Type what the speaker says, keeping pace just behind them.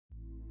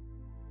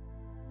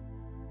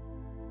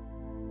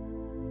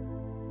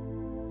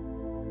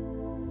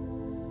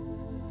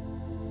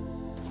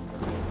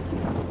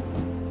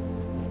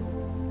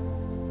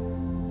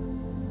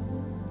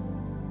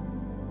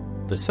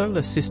The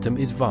solar system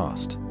is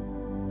vast.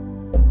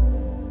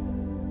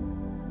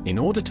 In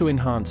order to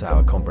enhance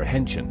our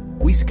comprehension,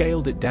 we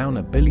scaled it down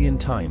 1 billion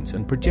times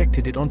and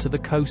projected it onto the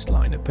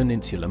coastline of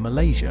Peninsular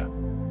Malaysia.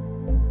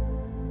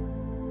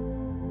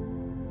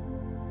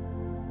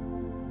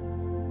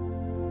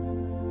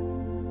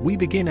 We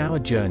begin our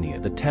journey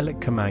at the Teluk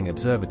Kemang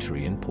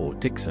Observatory in Port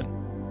Dickson,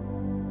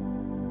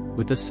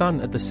 with the Sun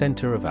at the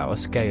center of our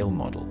scale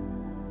model.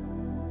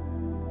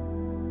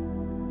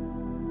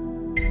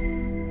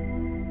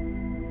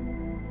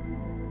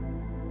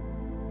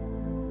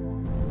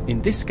 In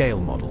this scale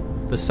model,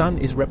 the Sun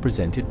is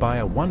represented by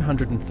a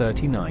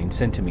 139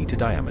 centimeter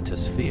diameter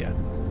sphere.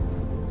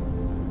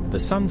 The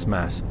Sun's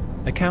mass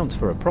accounts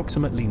for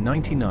approximately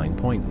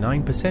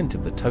 99.9%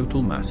 of the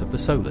total mass of the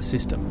solar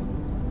system.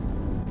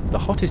 The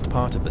hottest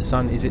part of the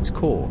Sun is its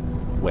core,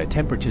 where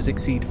temperatures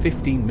exceed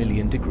 15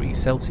 million degrees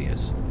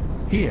Celsius.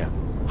 Here,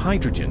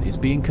 hydrogen is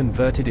being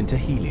converted into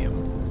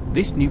helium.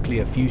 This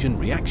nuclear fusion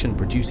reaction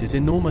produces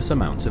enormous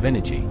amounts of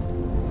energy.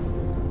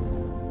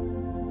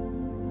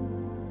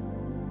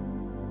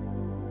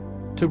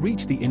 To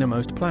reach the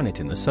innermost planet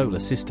in the solar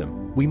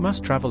system, we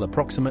must travel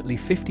approximately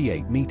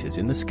 58 meters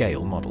in the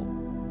scale model.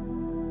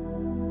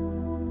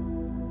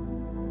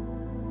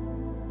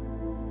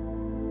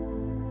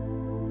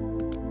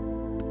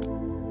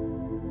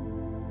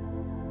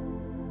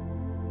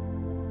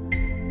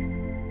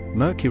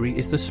 Mercury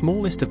is the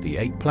smallest of the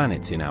 8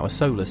 planets in our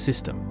solar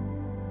system.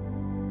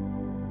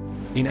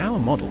 In our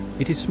model,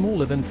 it is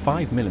smaller than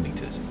 5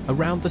 millimeters,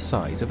 around the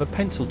size of a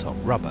pencil-top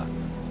rubber.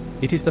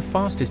 It is the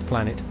fastest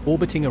planet,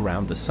 orbiting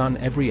around the Sun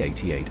every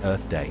 88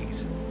 Earth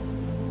days.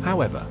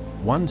 However,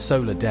 one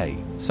solar day,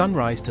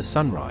 sunrise to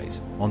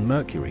sunrise, on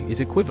Mercury is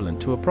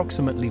equivalent to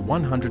approximately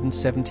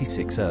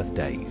 176 Earth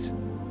days.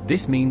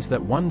 This means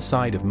that one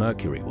side of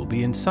Mercury will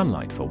be in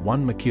sunlight for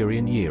 1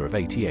 Mercurian year of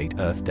 88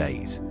 Earth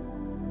days.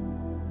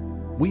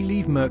 We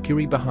leave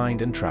Mercury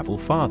behind and travel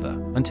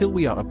farther, until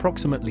we are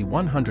approximately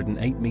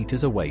 108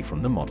 meters away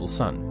from the model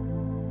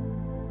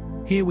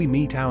Sun. Here we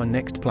meet our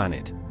next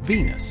planet,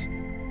 Venus.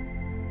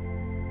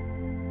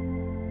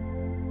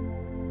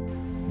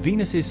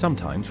 Venus is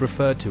sometimes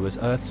referred to as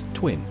Earth's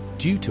twin,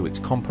 due to its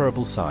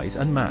comparable size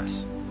and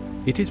mass.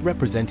 It is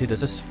represented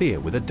as a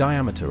sphere with a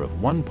diameter of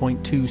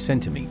 1.2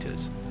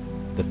 centimeters.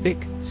 The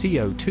thick,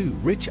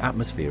 CO2-rich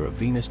atmosphere of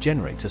Venus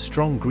generates a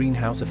strong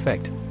greenhouse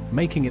effect,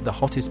 making it the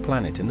hottest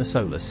planet in the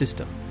solar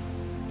system.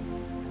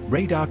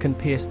 Radar can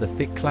pierce the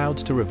thick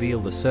clouds to reveal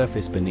the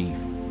surface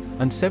beneath,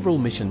 and several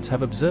missions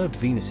have observed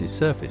Venus's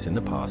surface in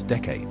the past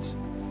decades.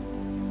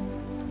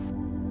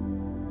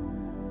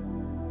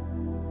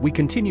 We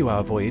continue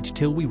our voyage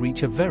till we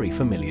reach a very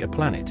familiar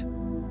planet.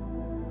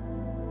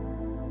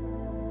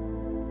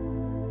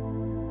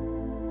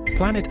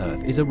 Planet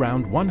Earth is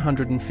around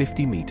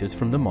 150 meters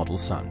from the model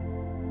Sun.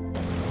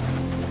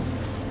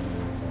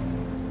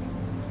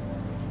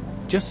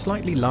 Just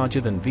slightly larger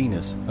than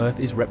Venus, Earth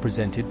is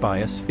represented by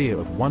a sphere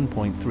of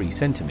 1.3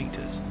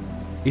 centimeters.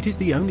 It is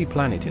the only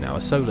planet in our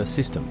solar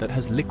system that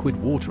has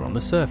liquid water on the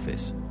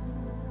surface.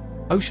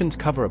 Oceans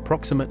cover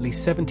approximately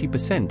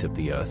 70% of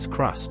the Earth's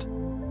crust.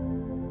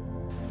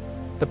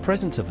 The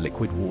presence of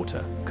liquid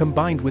water,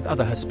 combined with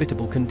other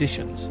hospitable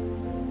conditions,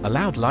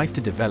 allowed life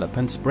to develop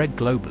and spread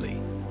globally.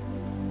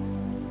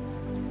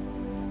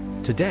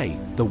 Today,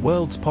 the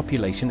world's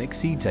population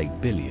exceeds 8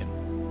 billion.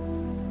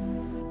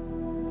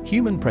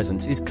 Human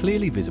presence is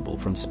clearly visible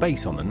from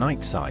space on the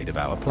night side of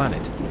our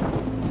planet.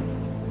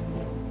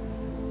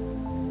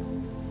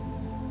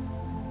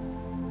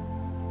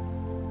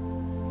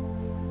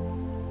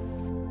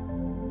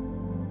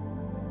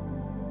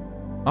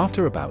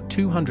 After about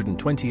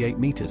 228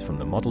 meters from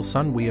the model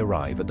Sun, we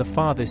arrive at the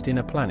farthest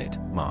inner planet,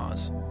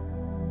 Mars.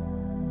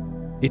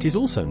 It is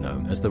also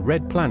known as the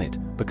Red Planet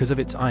because of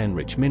its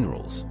iron-rich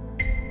minerals.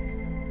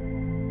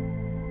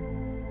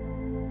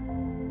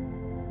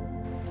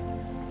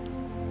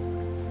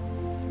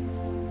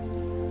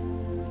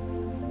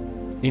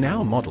 In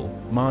our model,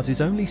 Mars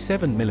is only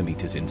 7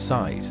 millimeters in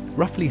size,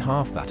 roughly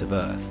half that of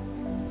Earth.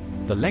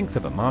 The length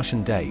of a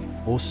Martian day,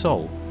 or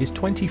sol, is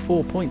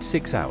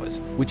 24.6 hours,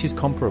 which is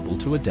comparable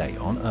to a day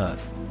on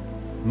Earth.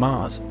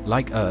 Mars,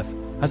 like Earth,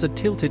 has a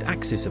tilted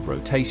axis of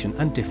rotation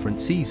and different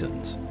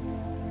seasons.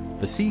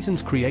 The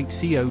seasons create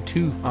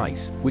CO2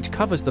 ice, which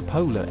covers the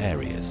polar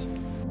areas.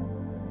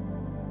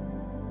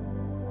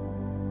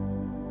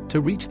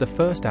 To reach the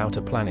first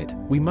outer planet,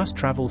 we must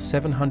travel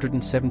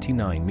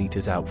 779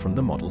 meters out from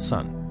the model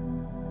Sun.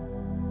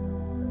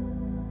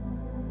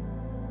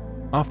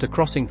 After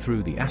crossing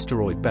through the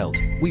asteroid belt,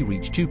 we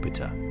reach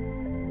Jupiter.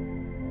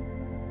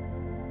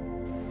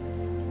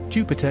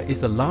 Jupiter is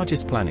the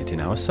largest planet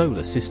in our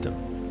solar system.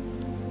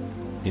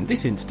 In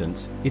this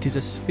instance, it is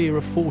a sphere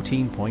of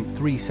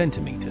 14.3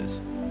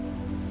 centimeters.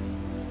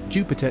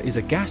 Jupiter is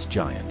a gas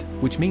giant,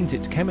 which means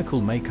its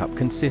chemical makeup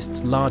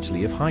consists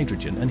largely of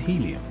hydrogen and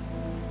helium.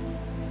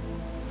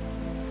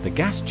 The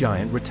gas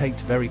giant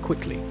rotates very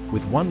quickly,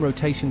 with one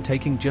rotation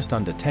taking just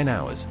under 10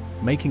 hours,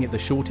 making it the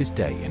shortest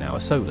day in our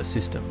solar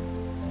system.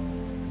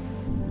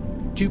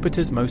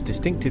 Jupiter's most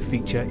distinctive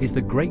feature is the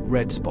Great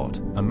Red Spot,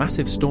 a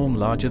massive storm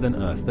larger than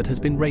Earth that has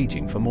been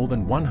raging for more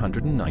than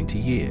 190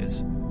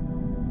 years.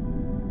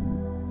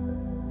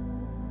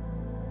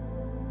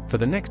 For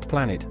the next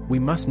planet, we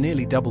must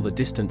nearly double the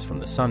distance from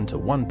the Sun to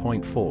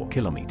 1.4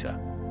 kilometers.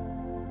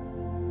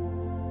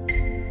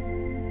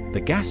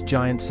 The gas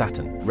giant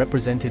Saturn,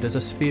 represented as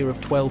a sphere of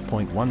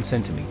 12.1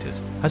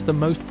 centimeters, has the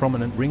most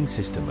prominent ring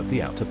system of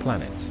the outer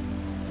planets.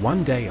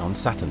 One day on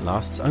Saturn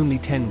lasts only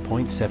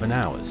 10.7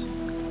 hours.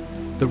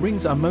 The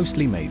rings are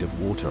mostly made of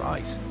water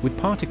ice, with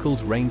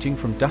particles ranging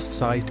from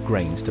dust-sized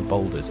grains to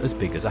boulders as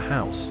big as a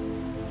house.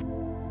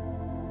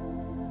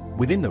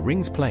 Within the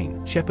ring's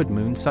plane, shepherd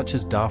moons such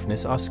as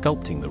Daphnis are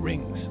sculpting the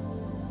rings.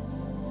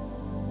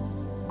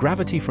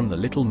 Gravity from the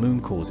little moon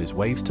causes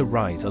waves to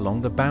rise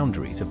along the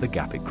boundaries of the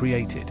gap it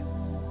created.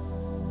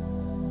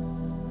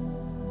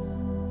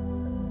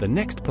 The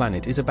next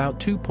planet is about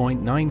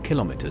 2.9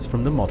 kilometers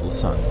from the model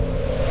Sun.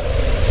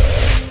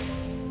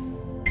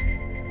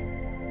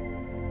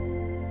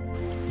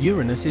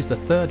 Uranus is the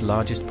third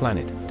largest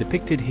planet,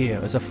 depicted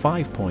here as a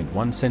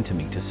 5.1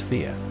 centimeter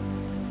sphere.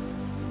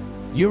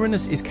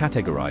 Uranus is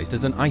categorized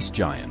as an ice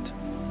giant.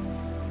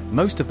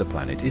 Most of the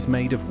planet is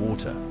made of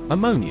water,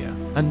 ammonia,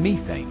 and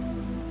methane.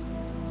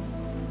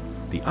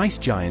 The ice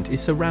giant is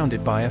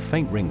surrounded by a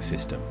faint ring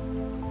system.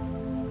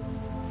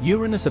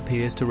 Uranus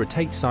appears to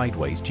rotate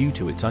sideways due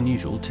to its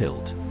unusual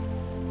tilt.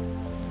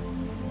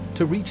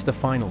 To reach the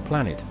final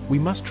planet, we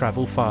must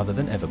travel farther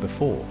than ever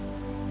before.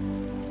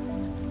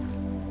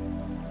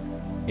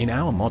 In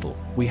our model,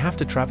 we have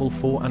to travel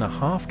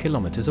 4.5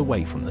 kilometers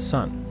away from the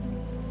Sun.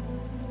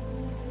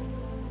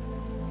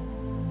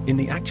 In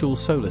the actual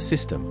solar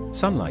system,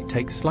 sunlight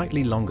takes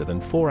slightly longer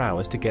than 4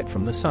 hours to get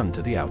from the Sun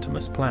to the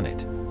outermost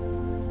planet.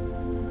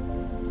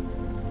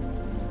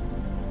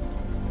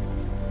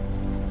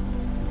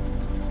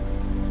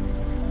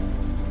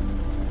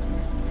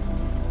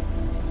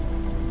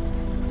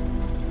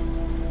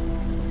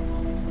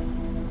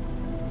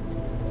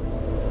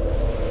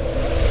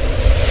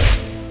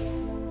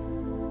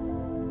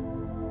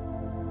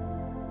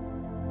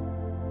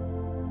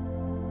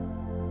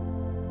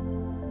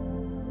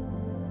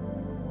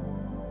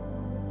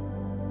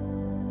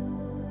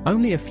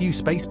 Only a few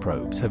space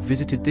probes have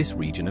visited this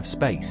region of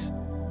space.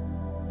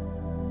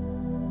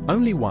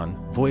 Only one,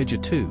 Voyager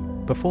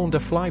 2, performed a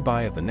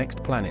flyby of the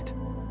next planet,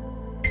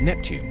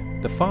 Neptune,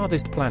 the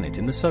farthest planet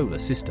in the solar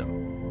system.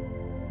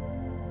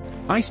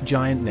 Ice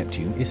giant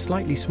Neptune is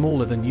slightly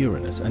smaller than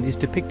Uranus and is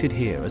depicted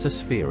here as a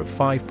sphere of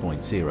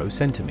 5.0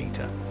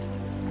 centimeter.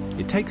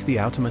 It takes the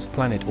outermost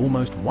planet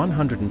almost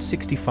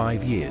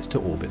 165 years to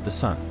orbit the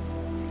Sun.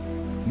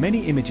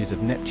 Many images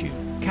of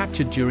Neptune,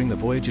 captured during the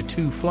Voyager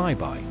 2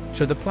 flyby,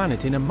 show the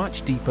planet in a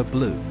much deeper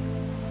blue.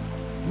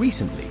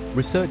 Recently,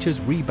 researchers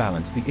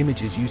rebalanced the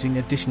images using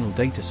additional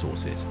data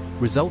sources,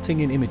 resulting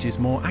in images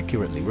more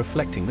accurately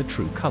reflecting the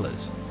true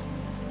colors.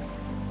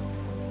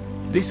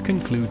 This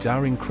concludes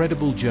our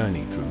incredible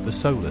journey through the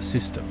solar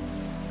system.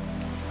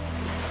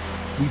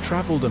 We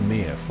traveled a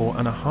mere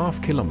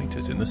 4.5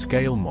 kilometers in the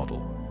scale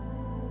model,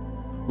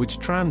 which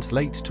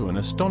translates to an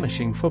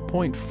astonishing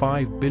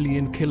 4.5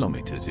 billion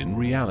kilometers in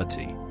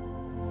reality.